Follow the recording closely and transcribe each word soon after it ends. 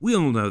We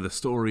all know the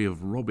story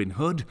of Robin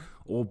Hood,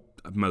 or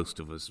most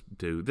of us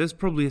do. There's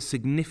probably a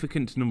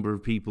significant number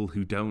of people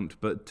who don't,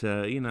 but,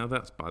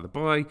 that's by the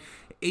by.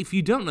 If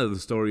you don't know the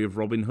story of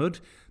Robin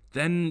Hood,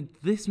 then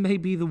this may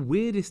be the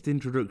weirdest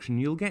introduction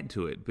you'll get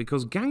to it,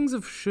 because Gangs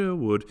of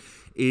Sherwood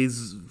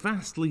is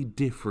vastly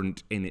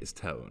different in its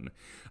tone.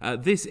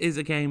 This is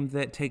a game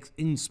that takes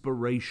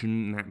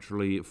inspiration,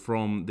 naturally,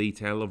 from the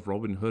tale of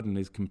Robin Hood and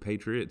his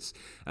compatriots,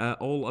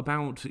 all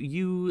about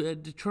you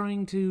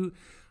trying to...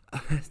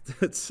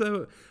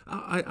 So,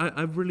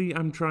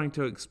 I'm trying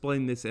to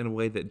explain this in a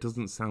way that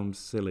doesn't sound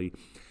silly.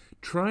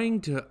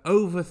 Trying to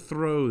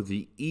overthrow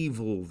the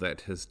evil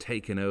that has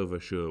taken over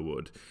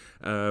Sherwood.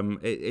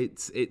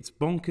 It's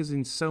bonkers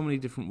in so many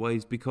different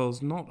ways,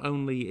 because not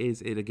only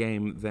is it a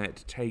game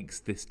that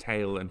takes this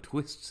tale and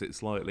twists it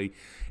slightly,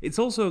 it's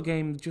also a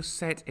game just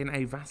set in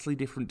a vastly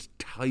different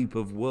type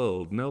of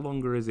world. No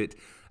longer is it,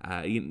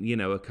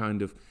 a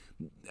kind of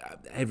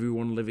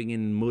everyone living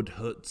in mud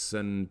huts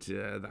and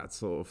that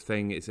sort of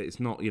thing. It's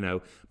not,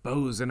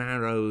 bows and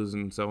arrows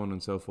and so on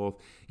and so forth.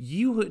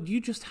 You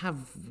just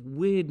have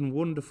weird and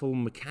wonderful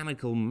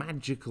mechanical,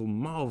 magical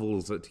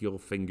marvels at your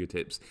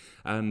fingertips,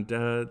 and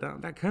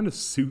that kind of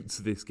suits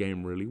this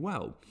game really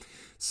well.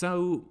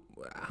 So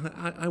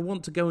I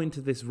want to go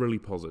into this really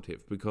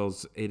positive,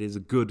 because it is a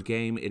good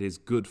game, it is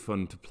good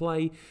fun to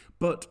play,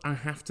 but I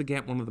have to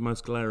get one of the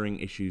most glaring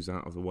issues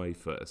out of the way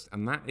first,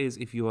 and that is,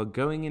 if you are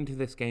going into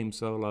this game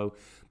solo,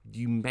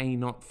 you may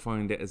not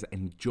find it as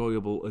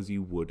enjoyable as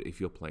you would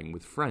if you're playing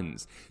with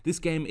friends. This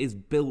game is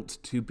built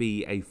to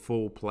be a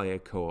 4-player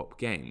co-op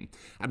game.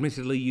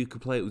 Admittedly, you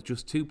could play it with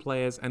just 2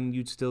 players and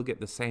you'd still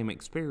get the same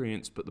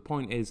experience, but the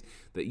point is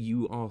that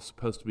you are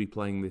supposed to be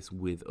playing this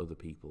with other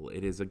people.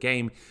 It is a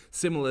game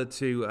similar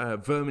to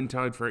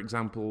Vermintide, for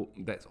example,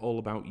 that's all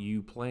about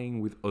you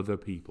playing with other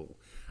people.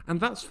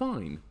 And that's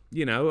fine.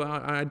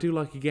 I do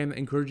like, again,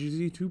 encourages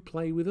you to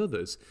play with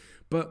others.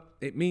 But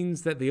it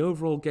means that the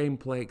overall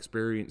gameplay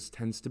experience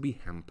tends to be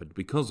hampered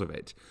because of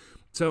it.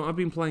 So I've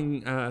been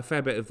playing a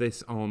fair bit of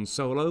this on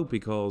solo,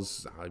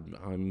 because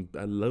I'm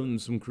a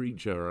lonesome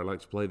creature. I like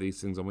to play these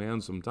things on my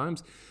own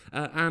sometimes.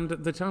 And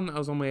the time that I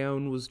was on my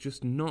own was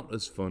just not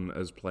as fun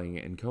as playing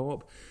it in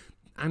co-op.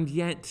 And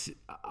yet,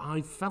 I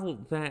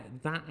felt that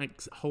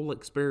whole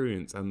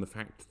experience and the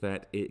fact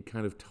that it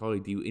kind of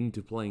tied you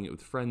into playing it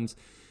with friends,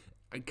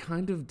 I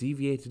kind of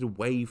deviated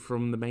away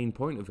from the main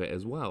point of it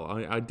as well.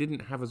 I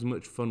didn't have as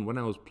much fun when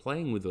I was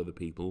playing with other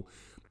people,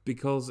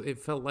 because it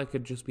felt like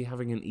I'd just be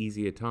having an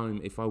easier time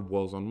if I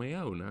was on my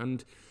own,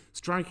 and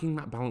striking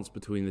that balance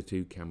between the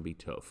two can be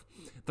tough.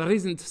 That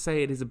isn't to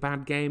say it is a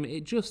bad game,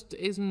 it just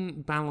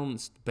isn't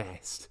balanced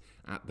best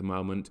at the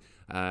moment.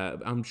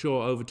 I'm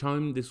sure over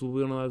time this will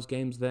be one of those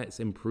games that's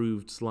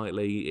improved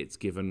slightly, it's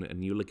given a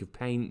new lick of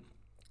paint,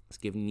 it's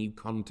giving new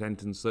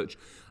content and such,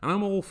 and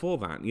I'm all for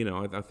that.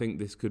 I think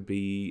this could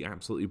be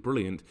absolutely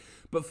brilliant.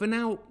 But for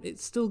now,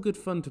 it's still good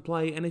fun to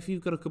play, and if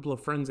you've got a couple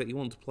of friends that you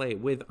want to play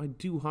it with, I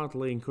do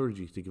heartily encourage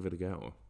you to give it a go.